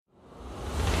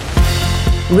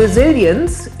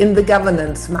Resilience in the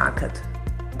governance market.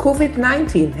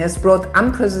 COVID-19 has brought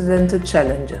unprecedented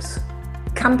challenges.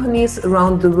 Companies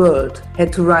around the world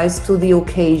had to rise to the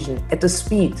occasion at a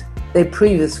speed they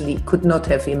previously could not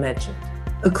have imagined.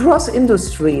 Across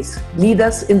industries,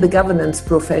 leaders in the governance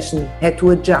profession had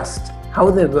to adjust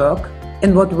how they work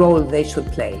and what role they should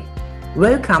play.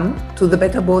 Welcome to the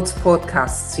Better Boards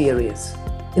podcast series.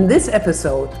 In this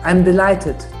episode, I'm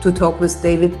delighted to talk with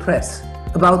David Press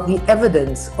about the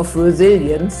evidence of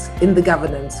resilience in the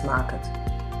governance market.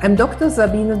 I'm Dr.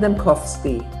 Sabine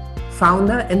Dembkowski,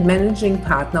 founder and managing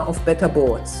partner of Better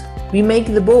Boards. We make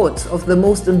the boards of the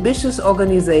most ambitious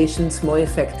organizations more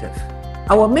effective.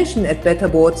 Our mission at Better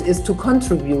Boards is to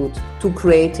contribute to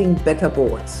creating better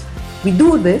boards. We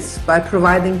do this by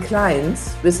providing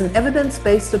clients with an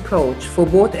evidence-based approach for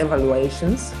board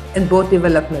evaluations and board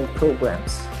development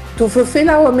programs. To fulfill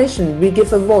our mission, we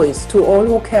give a voice to all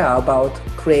who care about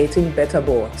creating better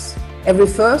boards. Every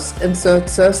first and third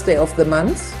Thursday of the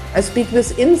month, I speak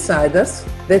with insiders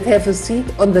that have a seat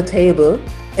on the table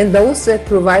and those that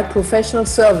provide professional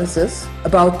services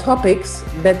about topics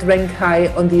that rank high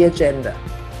on the agenda.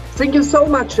 Thank you so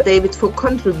much, David, for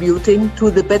contributing to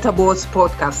the Better Boards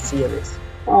podcast series.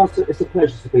 Oh, it's a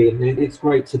pleasure to be in. It's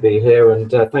great to be here,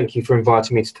 and thank you for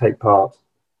inviting me to take part.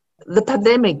 The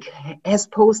pandemic has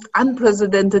posed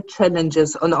unprecedented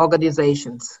challenges on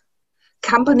organizations.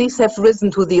 Companies have risen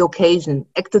to the occasion,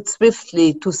 acted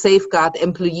swiftly to safeguard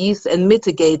employees and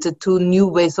mitigated to new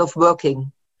ways of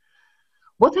working.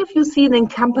 What have you seen in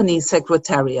company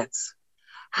secretariats?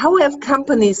 How have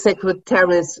company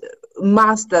secretaries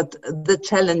mastered the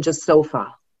challenges so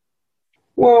far?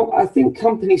 Well, I think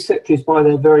company secretaries, by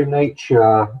their very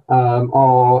nature,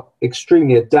 are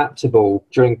extremely adaptable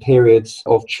during periods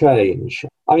of change.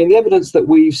 I mean, the evidence that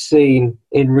we've seen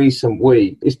in recent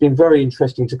weeks, it's been very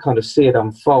interesting to kind of see it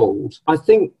unfold. I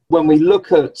think when we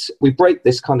break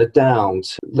this kind of down,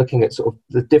 looking at sort of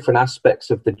the different aspects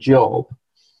of the job,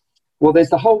 well, there's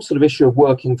the whole sort of issue of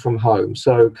working from home.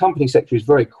 So company secretaries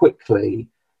very quickly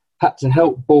had to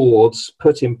help boards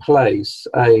put in place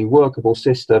a workable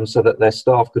system so that their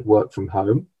staff could work from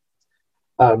home,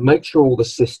 make sure all the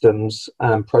systems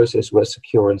and processes were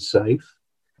secure and safe,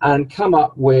 and come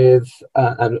up with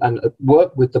and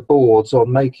work with the boards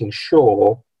on making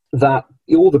sure that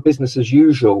all the business as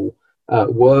usual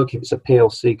work, if it's a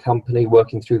PLC company,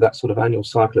 working through that sort of annual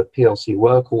cycle of PLC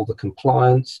work, all the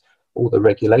compliance, all the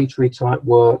regulatory type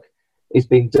work, is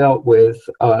being dealt with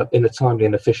in a timely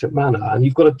and efficient manner. And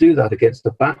you've got to do that against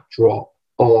the backdrop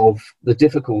of the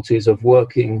difficulties of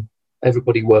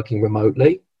everybody working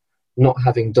remotely, not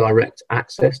having direct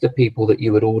access to people that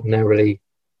you would ordinarily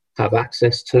have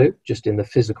access to, just in the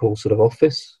physical sort of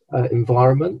office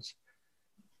environment.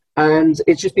 And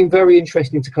it's just been very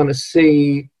interesting to kind of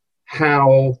see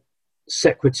how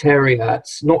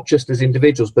secretariats, not just as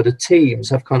individuals, but as teams,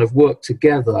 have kind of worked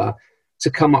together to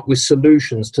come up with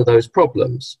solutions to those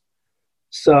problems.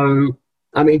 So,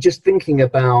 I mean, just thinking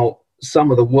about some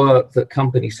of the work that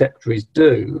company secretaries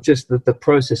do, just the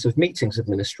process of meetings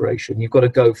administration, you've got to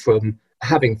go from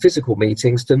having physical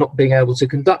meetings to not being able to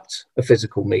conduct a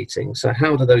physical meeting. So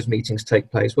how do those meetings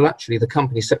take place? Well, actually, the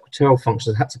company secretarial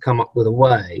functions had to come up with a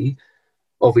way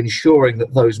of ensuring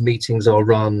that those meetings are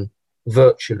run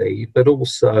virtually, but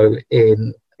also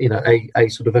in a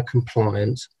sort of a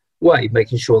compliant way,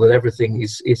 making sure that everything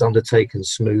is undertaken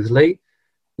smoothly,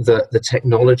 that the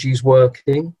technology is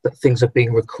working, that things are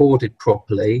being recorded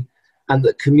properly, and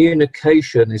that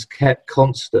communication is kept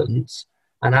constant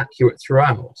and accurate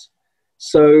throughout.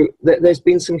 So there's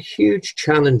been some huge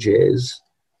challenges,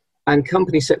 and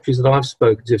company secretaries that I've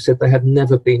spoken to have said they have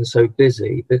never been so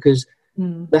busy because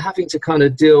they're having to kind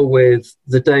of deal with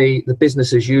the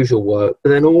business as usual work,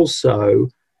 but then also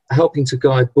helping to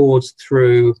guide boards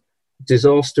through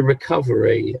disaster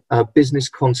recovery, business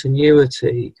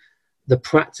continuity, the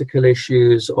practical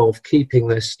issues of keeping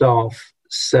their staff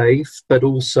safe, but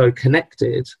also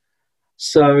connected.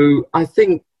 So I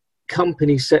think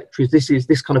company secretaries,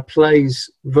 this kind of plays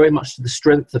very much to the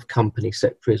strength of company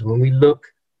secretaries. When we look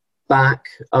back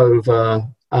over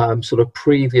sort of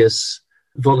previous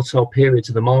volatile periods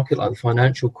in the market, like the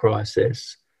financial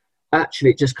crisis, actually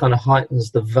it just kind of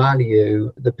heightens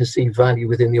the perceived value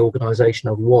within the organisation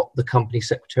of what the company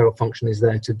secretarial function is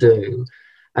there to do,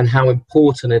 and how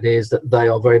important it is that they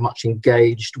are very much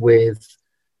engaged with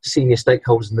senior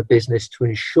stakeholders in the business to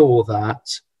ensure that,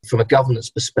 from a governance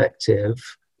perspective,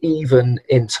 even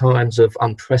in times of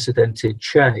unprecedented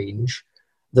change,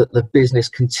 that the business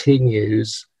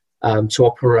continues to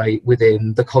operate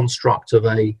within the construct of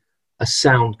a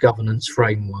sound governance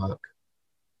framework.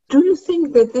 Do you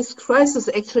think that this crisis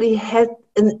actually had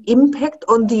an impact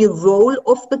on the role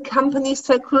of the company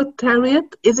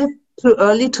secretariat? Is it too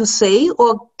early to say,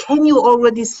 or can you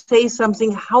already say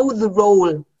something how the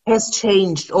role has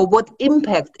changed or what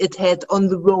impact it had on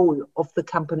the role of the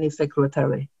company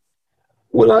secretary?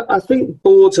 Well, I think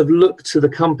boards have looked to the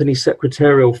company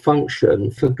secretarial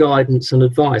function for guidance and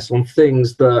advice on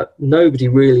things that nobody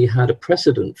really had a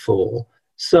precedent for.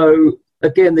 So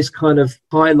again, this kind of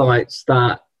highlights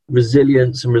that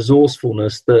resilience and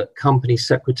resourcefulness that company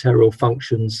secretarial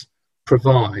functions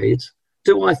provide.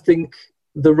 Do I think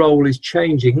the role is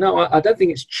changing? No, I don't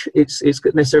think it's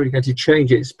necessarily going to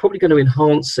change it. It's probably going to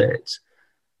enhance it.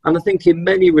 And I think in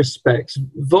many respects,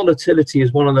 volatility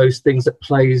is one of those things that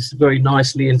plays very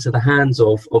nicely into the hands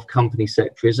of company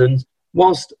secretaries. And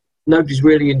whilst nobody's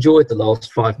really enjoyed the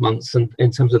last 5 months and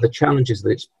in terms of the challenges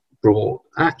that it's brought,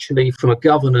 actually from a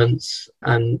governance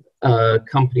and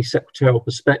company secretarial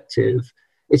perspective,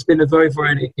 it's been a very,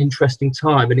 very interesting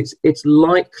time. And it's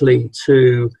likely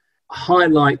to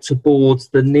highlight to boards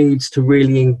the needs to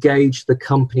really engage the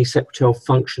company secretarial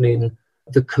function in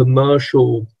the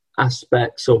commercial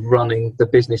aspects of running the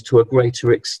business to a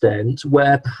greater extent,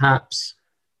 where perhaps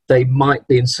they might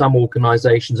be in some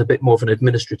organisations a bit more of an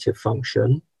administrative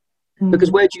function.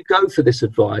 Because where do you go for this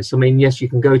advice? I mean, yes, you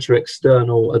can go to your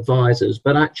external advisors,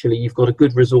 but actually you've got a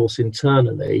good resource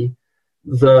internally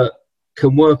that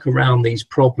can work around these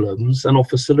problems and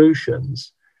offer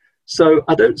solutions. So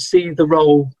I don't see the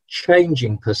role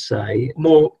changing per se,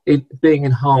 more it being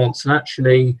enhanced and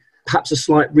actually perhaps a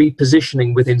slight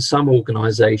repositioning within some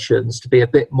organisations to be a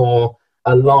bit more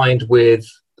aligned with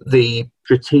the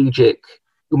strategic,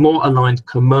 more aligned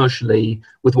commercially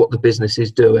with what the business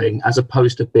is doing, as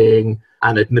opposed to being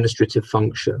an administrative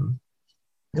function.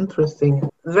 Interesting.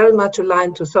 Very much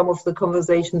aligned to some of the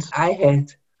conversations I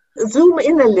had. Zoom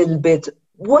in a little bit.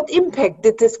 What impact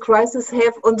did this crisis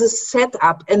have on the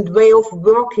setup and way of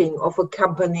working of a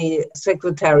company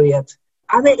secretariat?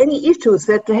 Are there any issues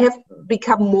that have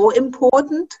become more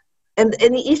important and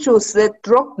any issues that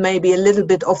dropped maybe a little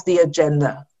bit off the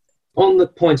agenda? On the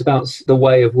point about the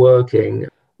way of working,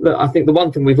 look, I think the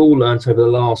one thing we've all learned over the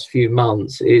last few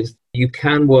months is you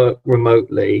can work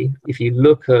remotely. If you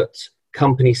look at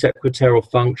company secretarial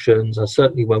functions, and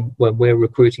certainly when we're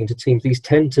recruiting to teams, these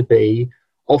tend to be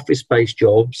office-based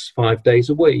jobs 5 days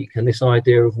a week. And this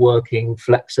idea of working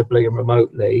flexibly and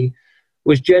remotely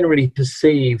was generally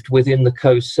perceived within the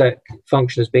co-sec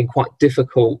function as being quite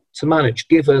difficult to manage,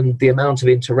 given the amount of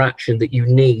interaction that you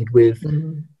need with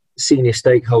senior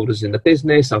stakeholders in the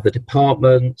business, other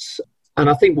departments. And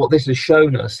I think what this has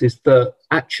shown us is that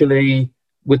actually,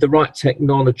 with the right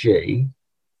technology,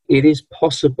 it is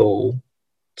possible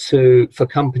for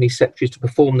company secretaries to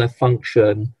perform their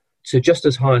function to just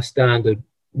as high a standard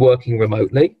working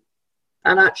remotely.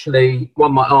 And actually,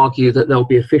 one might argue that there'll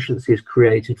be efficiencies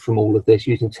created from all of this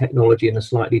using technology in a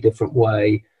slightly different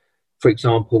way, for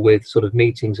example, with sort of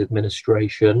meetings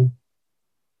administration.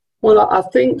 Well, I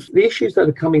think the issues that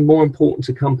are becoming more important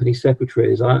to company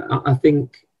secretaries, I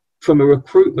think from a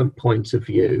recruitment point of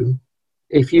view,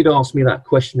 if you'd asked me that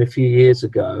question a few years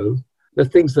ago, the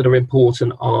things that are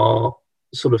important are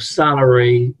sort of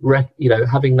salary,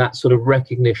 having that sort of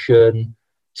recognition,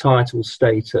 title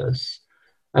status.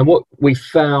 And what we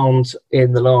found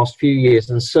in the last few years,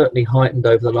 and certainly heightened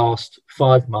over the last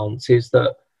 5 months, is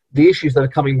that the issues that are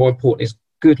becoming more important is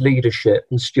good leadership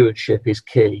and stewardship is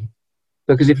key.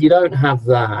 Because if you don't have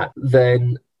that,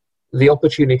 then the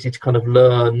opportunity to kind of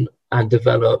learn and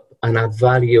develop and add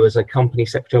value as a company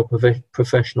secretarial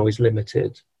professional is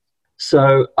limited.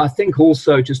 So I think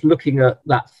also just looking at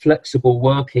that flexible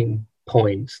working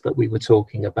point that we were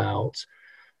talking about,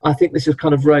 I think this has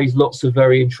kind of raised lots of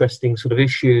very interesting sort of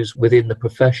issues within the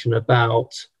profession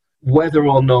about whether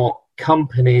or not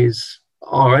companies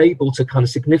are able to kind of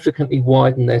significantly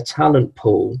widen their talent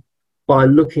pool by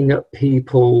looking at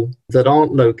people that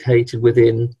aren't located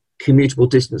within commutable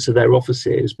distance of their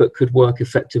offices but could work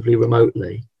effectively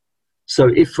remotely. So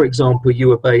if, for example, you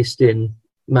were based in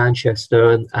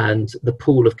Manchester and the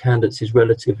pool of candidates is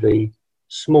relatively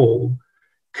small,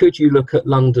 could you look at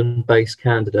London-based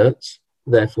candidates,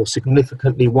 therefore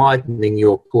significantly widening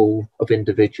your pool of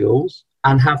individuals,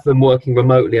 and have them working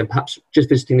remotely and perhaps just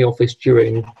visiting the office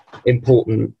during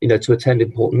important, to attend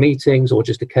important meetings or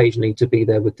just occasionally to be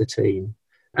there with the team?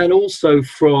 And also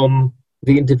from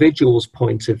the individual's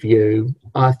point of view,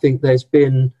 I think there's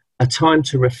been a time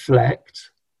to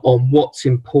reflect on what's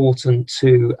important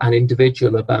to an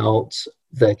individual about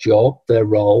their job, their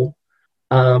role.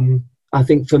 I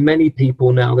think for many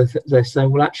people now, they're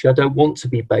saying, well, actually, I don't want to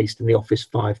be based in the office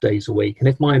 5 days a week. And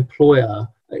if my employer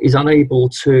is unable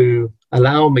to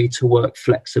allow me to work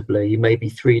flexibly, maybe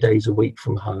 3 days a week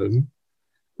from home,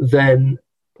 then,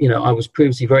 I was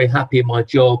previously very happy in my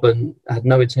job and had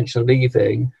no intention of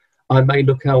leaving, I may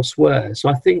look elsewhere. So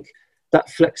I think that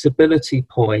flexibility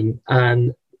point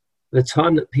and the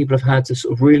time that people have had to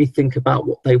sort of really think about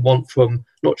what they want from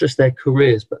not just their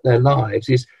careers, but their lives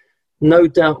is no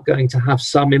doubt going to have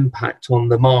some impact on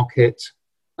the market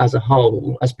as a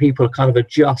whole, as people kind of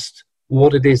adjust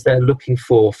what it is they're looking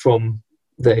for from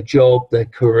their job, their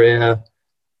career,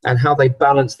 and how they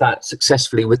balance that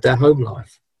successfully with their home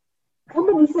life.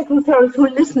 Company secretaries who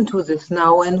listen to this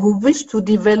now and who wish to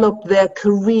develop their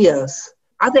careers,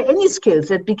 are there any skills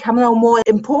that become now more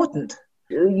important?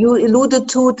 You alluded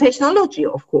to technology,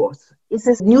 of course. Is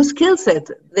this new skill set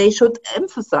they should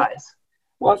emphasize?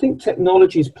 Well, I think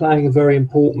technology is playing a very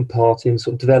important part in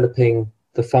sort of developing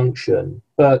the function.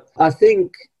 But I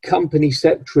think company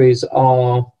secretaries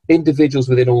are individuals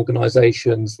within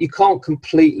organisations. You can't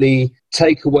completely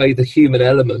take away the human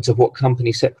element of what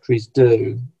company secretaries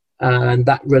do. And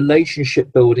that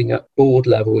relationship building at board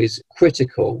level is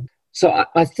critical. So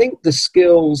I think the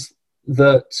skills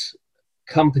that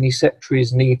company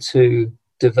secretaries need to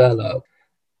develop,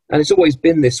 and it's always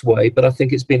been this way, but I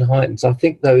think it's been heightened. So I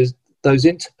think those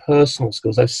interpersonal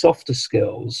skills, those softer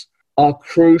skills, are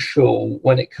crucial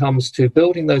when it comes to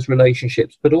building those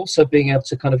relationships, but also being able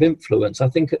to kind of influence. I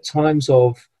think at times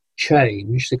of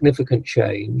change, significant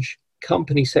change,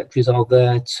 company secretaries are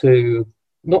there to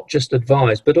not just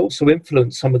advise, but also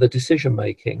influence some of the decision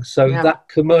making. So that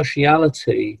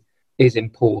commerciality is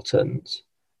important.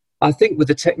 I think with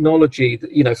the technology,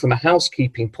 from a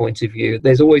housekeeping point of view,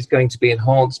 there's always going to be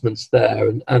enhancements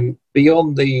there. And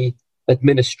beyond the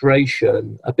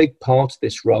administration, a big part of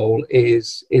this role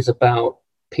is about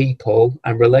people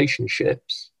and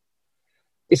relationships.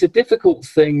 It's a difficult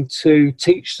thing to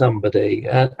teach somebody.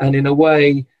 And in a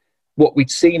way, what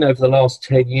we'd seen over the last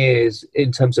 10 years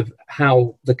in terms of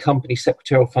how the company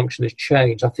secretarial function has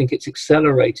changed, I think it's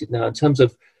accelerated now in terms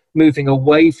of moving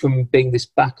away from being this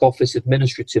back office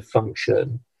administrative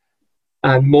function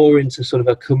and more into sort of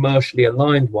a commercially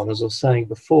aligned one, as I was saying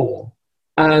before.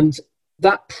 And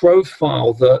that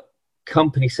profile that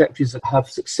company secretaries have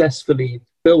successfully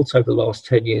built over the last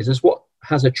 10 years is what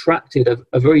has attracted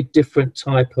a very different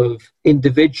type of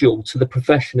individual to the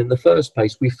profession in the first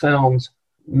place. We found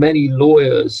many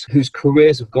lawyers whose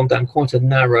careers have gone down quite a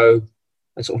narrow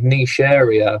and sort of niche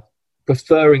area,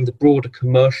 preferring the broader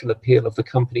commercial appeal of the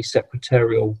company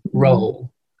secretarial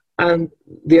role and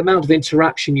the amount of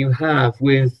interaction you have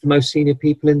with the most senior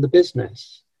people in the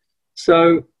business.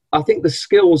 So I think the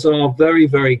skills are very,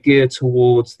 very geared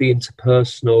towards the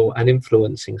interpersonal and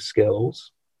influencing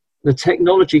skills. The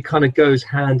technology kind of goes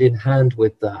hand in hand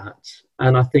with that.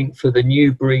 And I think for the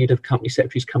new breed of company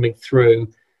secretaries coming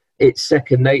through, it's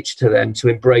second nature to them to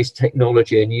embrace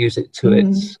technology and use it to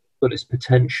its fullest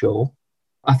potential.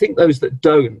 I think those that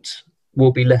don't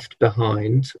will be left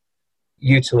behind,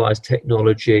 utilize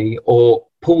technology or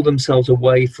pull themselves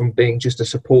away from being just a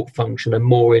support function and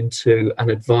more into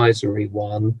an advisory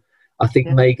one, I think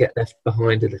may get left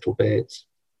behind a little bit.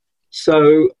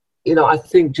 So, I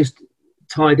think just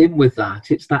tied in with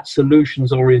that, it's that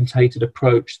solutions orientated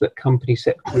approach that company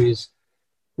secretaries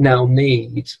now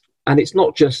need. And it's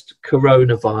not just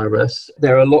coronavirus.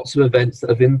 There are lots of events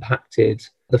that have impacted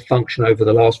the function over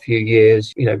the last few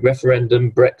years,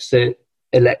 referendum, Brexit,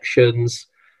 elections,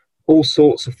 all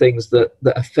sorts of things that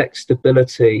affect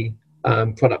stability,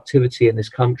 productivity in this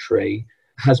country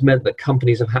has meant that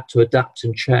companies have had to adapt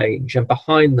and change. And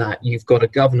behind that, you've got a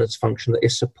governance function that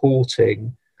is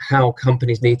supporting how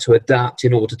companies need to adapt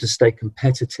in order to stay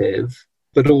competitive,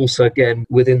 but also, again,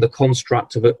 within the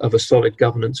construct of a solid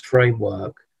governance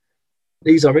framework.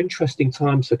 These are interesting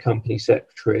times for company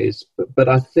secretaries, but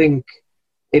I think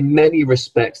in many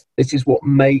respects, this is what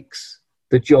makes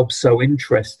the job so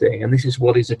interesting. And this is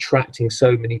what is attracting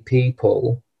so many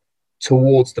people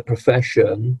towards the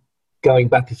profession. Going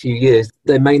back a few years,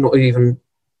 they may not have even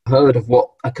heard of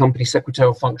what a company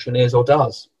secretarial function is or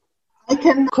does. I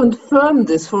can confirm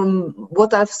this from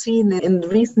what I've seen in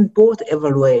recent board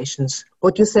evaluations,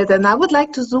 what you said. And I would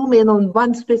like to zoom in on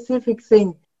one specific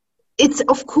thing. It's,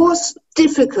 of course,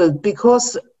 difficult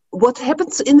because what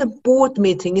happens in a board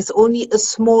meeting is only a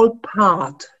small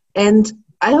part. And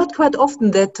I heard quite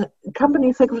often that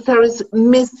company secretaries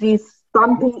miss these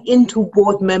bumping into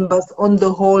board members on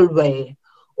the hallway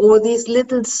or these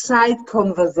little side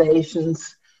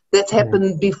conversations that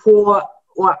happen before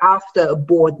or after a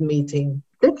board meeting.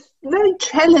 It's very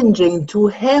challenging to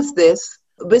have this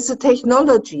with the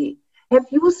technology. Have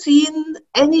you seen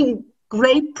any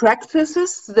great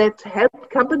practices that help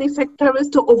company secretaries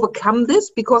to overcome this?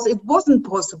 Because it wasn't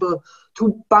possible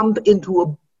to bump into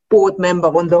a board member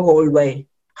on the hallway.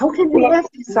 How can we have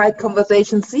these side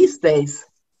conversations these days?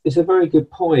 It's a very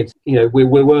good point.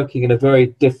 We're working in a very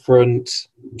different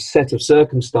set of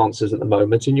circumstances at the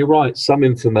moment. And you're right, some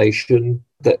information,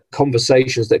 that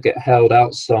conversations that get held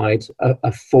outside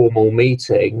a formal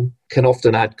meeting can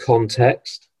often add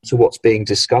context to what's being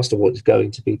discussed or what's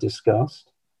going to be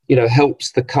discussed.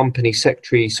 Helps the company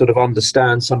secretary sort of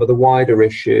understand some of the wider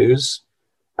issues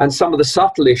and some of the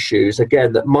subtle issues,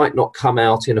 again, that might not come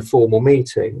out in a formal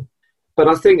meeting. But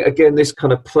I think, again, this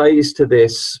kind of plays to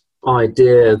this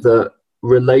idea that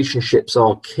relationships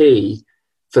are key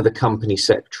for the company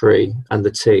secretary and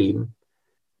the team.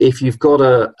 If you've got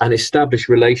an established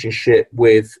relationship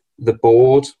with the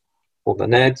board or the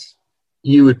NEDs,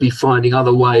 you would be finding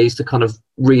other ways to kind of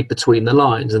read between the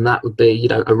lines. And that would be,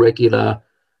 a regular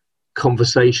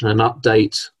conversation and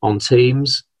update on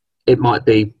Teams. It might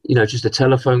be, just a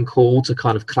telephone call to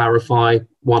kind of clarify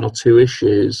one or two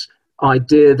issues.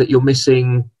 Idea that you're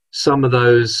missing some of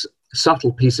those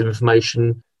subtle piece of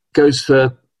information goes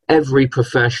for every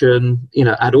profession,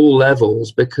 at all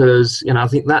levels, because, I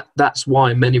think that's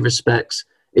why in many respects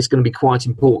it's going to be quite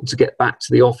important to get back to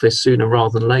the office sooner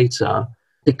rather than later,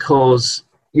 because,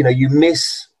 you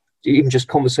miss even just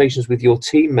conversations with your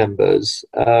team members,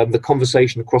 the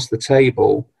conversation across the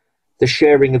table, the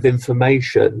sharing of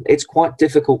information. It's quite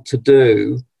difficult to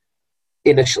do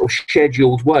in a sort of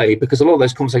scheduled way, because a lot of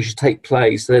those conversations take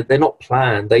place. They're not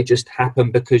planned. They just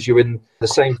happen because you're in the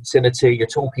same vicinity, you're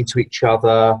talking to each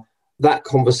other. That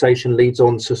conversation leads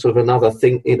on to sort of another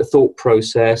thing in a thought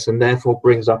process, and therefore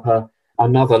brings up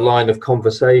another line of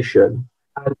conversation.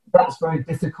 And that's very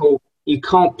difficult. You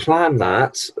can't plan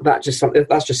that. That's just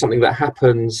something that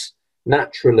happens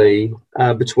naturally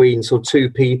between sort of two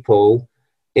people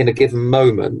in a given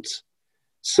moment.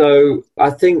 So I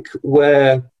think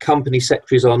where company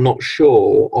secretaries are not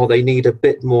sure, or they need a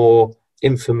bit more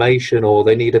information, or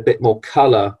they need a bit more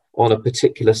colour on a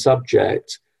particular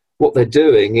subject, what they're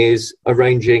doing is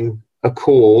arranging a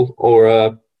call or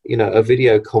a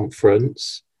video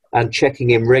conference and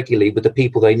checking in regularly with the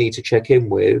people they need to check in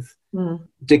with,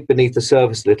 dig beneath the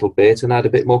surface a little bit and add a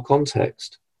bit more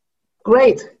context.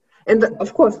 Great. And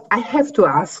of course, I have to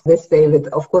ask this, David,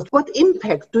 of course, what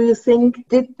impact do you think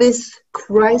did this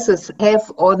crisis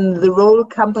have on the role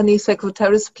company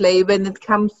secretaries play when it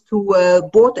comes to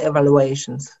board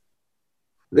evaluations?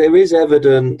 There is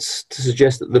evidence to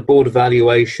suggest that the board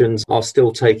evaluations are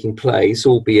still taking place,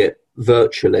 albeit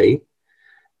virtually.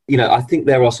 I think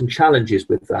there are some challenges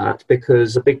with that,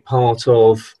 because a big part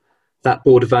of that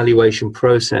board evaluation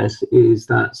process is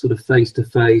that sort of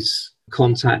face-to-face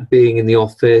contact, being in the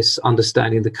office,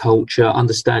 understanding the culture,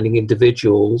 understanding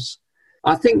individuals.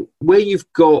 I think where you've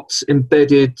got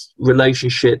embedded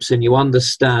relationships and you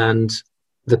understand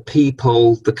the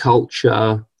people, the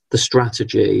culture, the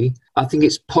strategy, I think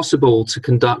it's possible to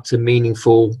conduct a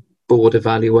meaningful board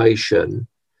evaluation.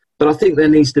 But I think there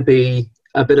needs to be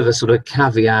a bit of a sort of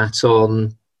caveat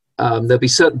on there'll be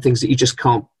certain things that you just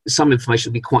can't, some information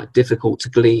will be quite difficult to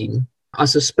glean. I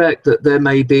suspect that there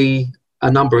may be a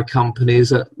number of companies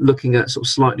that are looking at sort of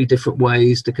slightly different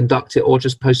ways to conduct it, or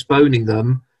just postponing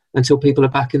them until people are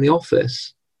back in the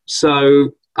office. So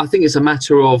I think it's a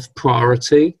matter of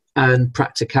priority and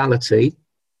practicality.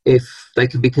 If they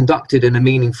can be conducted in a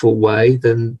meaningful way,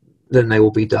 then they will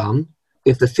be done.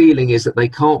 If the feeling is that they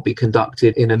can't be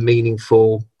conducted in a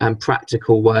meaningful and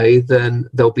practical way, then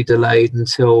they'll be delayed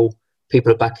until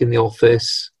people are back in the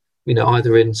office,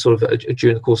 either in sort of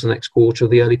during the course of the next quarter or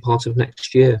the early part of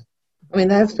next year. I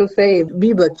mean, I have to say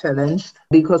we were challenged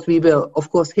because we were, of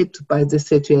course, hit by this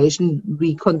situation.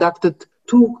 We conducted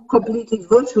 2 completely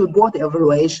virtual board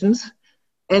evaluations,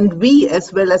 and we,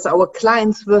 as well as our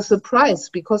clients, were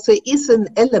surprised because there is an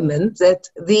element that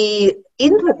the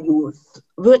interviews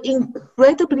were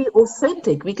incredibly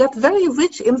authentic. We got very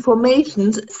rich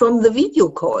information from the video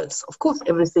calls. Of course,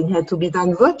 everything had to be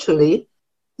done virtually,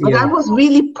 but I was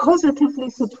really positively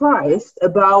surprised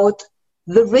about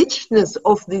the richness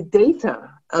of the data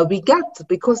we got,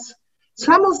 because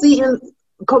some of the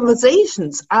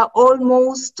conversations are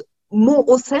almost more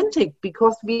authentic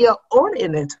because we are all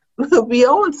in it. We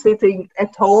are all sitting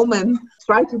at home and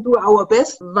try to do our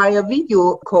best via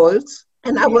video calls.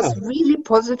 And I was really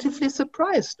positively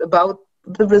surprised about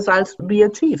the results we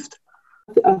achieved.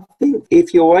 I think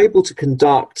if you're able to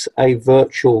conduct a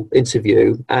virtual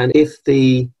interview, and if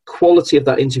the quality of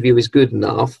that interview is good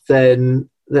enough, then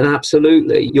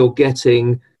absolutely you're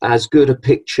getting as good a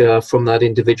picture from that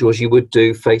individual as you would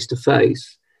do face to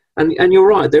face. And you're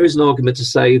right, there is an argument to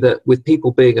say that with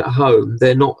people being at home,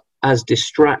 they're not as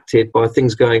distracted by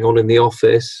things going on in the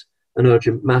office and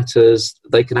urgent matters.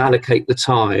 They can allocate the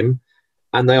time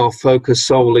and they are focused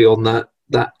solely on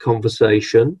that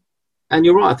conversation. And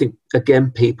you're right, I think,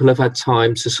 again, people have had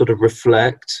time to sort of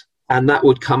reflect, and that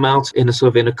would come out in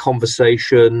a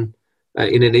conversation,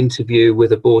 in an interview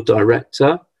with a board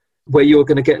director, where you're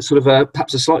going to get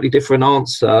perhaps a slightly different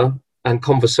answer and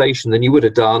conversation than you would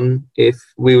have done if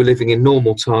we were living in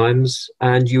normal times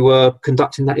and you were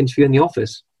conducting that interview in the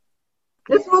office.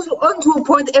 This was on to a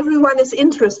point everyone is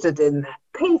interested in.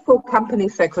 Pay for company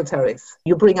secretaries.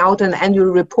 You bring out an annual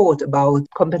report about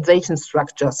compensation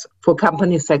structures for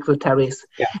company secretaries.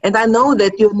 Yeah. And I know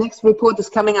that your next report is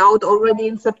coming out already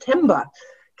in September.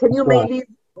 Can you maybe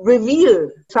reveal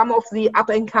some of the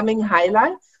up-and-coming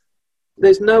highlights?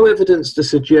 There's no evidence to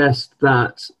suggest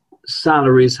that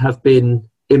salaries have been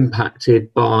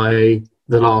impacted by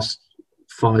the last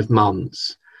 5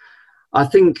 months. I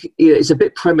think it's a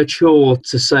bit premature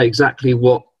to say exactly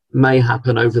what may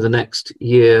happen over the next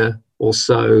year or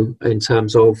so in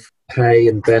terms of pay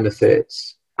and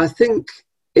benefits. I think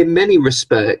in many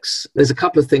respects, there's a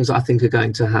couple of things I think are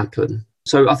going to happen.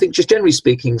 So I think just generally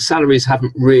speaking, salaries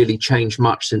haven't really changed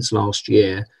much since last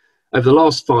year. Over the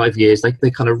last 5 years, they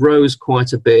kind of rose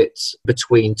quite a bit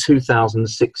between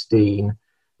 2016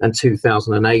 and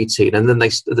 2018, and then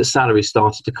the salaries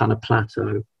started to kind of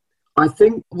plateau. I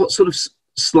think what's sort of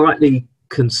slightly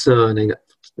concerning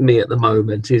me at the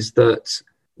moment is that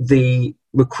the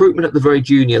recruitment at the very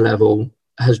junior level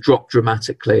has dropped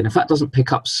dramatically, and if that doesn't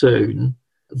pick up soon,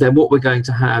 then what we're going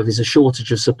to have is a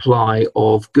shortage of supply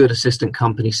of good assistant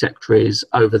company secretaries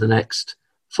over the next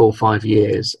 4 or 5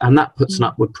 years, and that puts an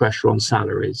upward pressure on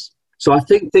salaries. So I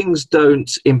think things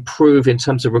don't improve in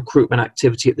terms of recruitment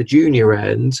activity at the junior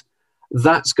end.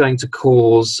 That's going to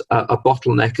cause a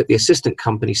bottleneck at the assistant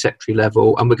company secretary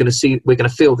level, and we're going to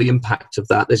feel the impact of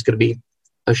that. There's going to be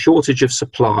a shortage of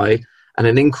supply and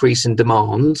an increase in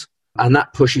demand, and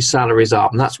that pushes salaries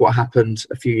up, and that's what happened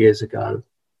a few years ago.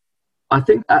 I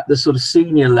think at the sort of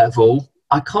senior level,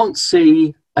 I can't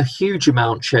see a huge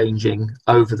amount changing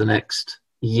over the next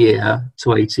year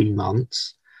to 18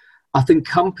 months. I think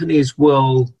companies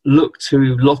will look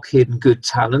to lock in good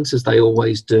talent, as they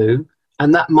always do,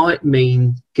 and that might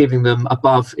mean giving them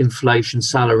above inflation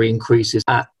salary increases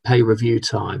at pay review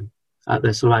time, at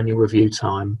their sort of annual review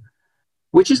time,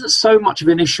 which isn't so much of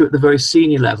an issue at the very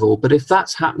senior level. But if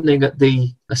that's happening at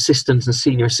the assistant and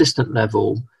senior assistant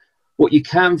level, what you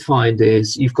can find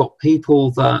is you've got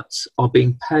people that are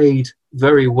being paid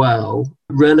very well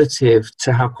relative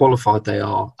to how qualified they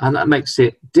are. And that makes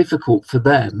it difficult for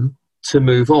them to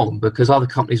move on, because other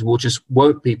companies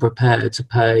won't be prepared to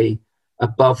pay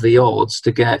above the odds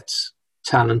to get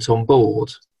talent on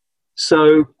board.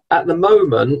 So at the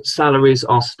moment, salaries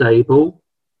are stable.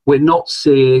 We're not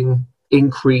seeing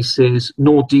increases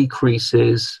nor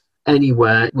decreases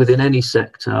anywhere within any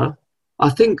sector. I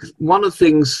think one of the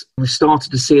things we've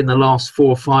started to see in the last 4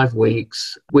 or 5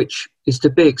 weeks, which is to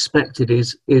be expected,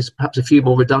 is perhaps a few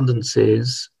more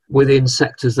redundancies within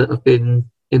sectors that have been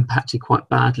impacted quite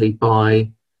badly by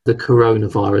the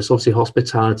coronavirus, obviously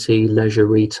hospitality, leisure,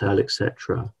 retail,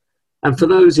 etc. And for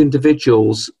those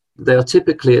individuals, they are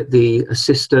typically at the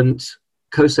assistant,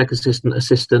 co-sec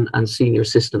assistant and senior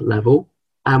assistant level.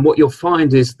 And what you'll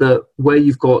find is that where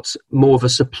you've got more of a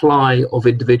supply of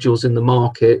individuals in the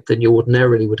market than you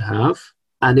ordinarily would have,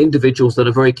 and individuals that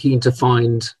are very keen to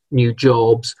find new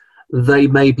jobs, they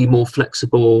may be more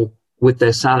flexible with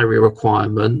their salary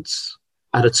requirements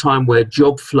at a time where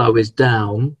job flow is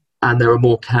down and there are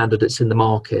more candidates in the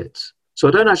market. So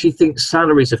I don't actually think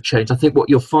salaries have changed. I think what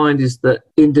you'll find is that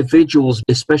individuals,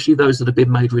 especially those that have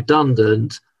been made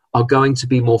redundant, are going to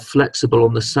be more flexible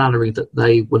on the salary that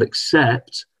they will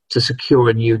accept to secure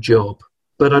a new job.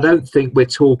 But I don't think we're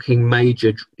talking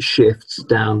major shifts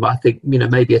down, but I think,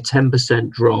 maybe a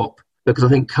 10% drop, because I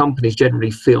think companies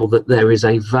generally feel that there is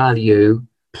a value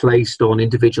placed on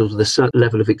individuals with a certain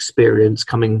level of experience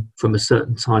coming from a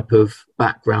certain type of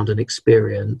background and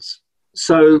experience.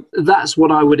 So that's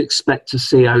what I would expect to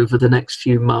see over the next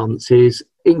few months, is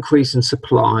increase in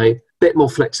supply, a bit more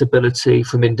flexibility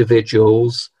from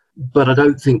individuals, but I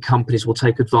don't think companies will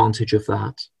take advantage of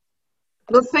that.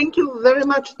 Well, thank you very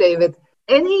much, David.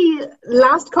 Any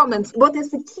last comments? What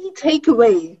is the key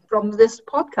takeaway from this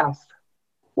podcast?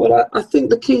 Well, I think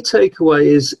the key takeaway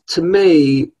is, to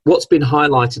me, what's been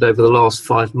highlighted over the last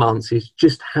 5 months is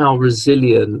just how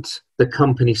resilient the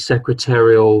company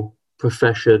secretarial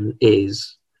profession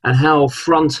is, and how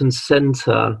front and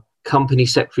centre company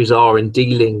secretaries are in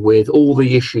dealing with all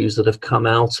the issues that have come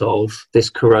out of this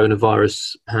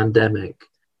coronavirus pandemic.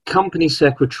 Company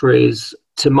secretaries,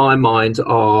 to my mind,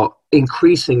 are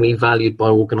increasingly valued by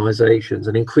organisations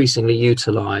and increasingly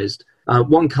utilised.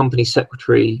 One company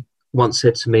secretary once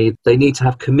said to me, they need to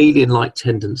have chameleon-like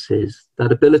tendencies.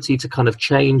 That ability to kind of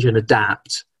change and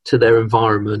adapt to their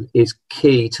environment is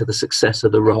key to the success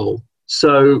of the role.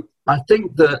 So I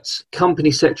think that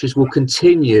company secretaries will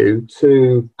continue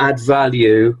to add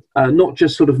value, not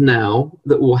just sort of now,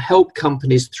 that will help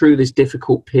companies through this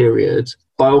difficult period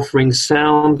by offering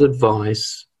sound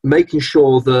advice, making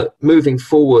sure that moving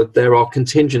forward there are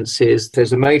contingencies.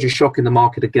 There's a major shock in the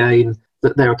market again,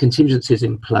 that there are contingencies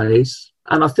in place.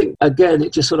 And I think, again,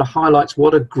 it just sort of highlights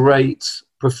what a great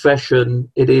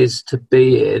profession it is to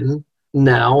be in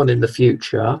now and in the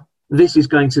future. This is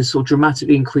going to sort of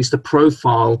dramatically increase the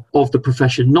profile of the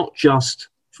profession, not just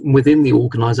within the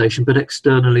organisation, but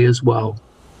externally as well.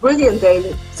 Brilliant,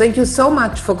 David. Thank you so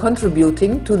much for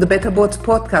contributing to the Better Boards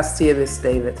podcast series,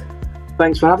 David.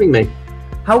 Thanks for having me.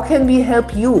 How can we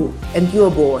help you and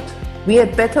your board? We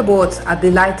at Better Boards are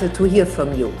delighted to hear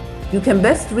from you. You can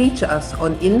best reach us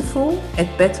on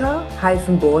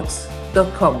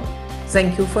info@better-boards.com.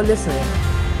 Thank you for listening.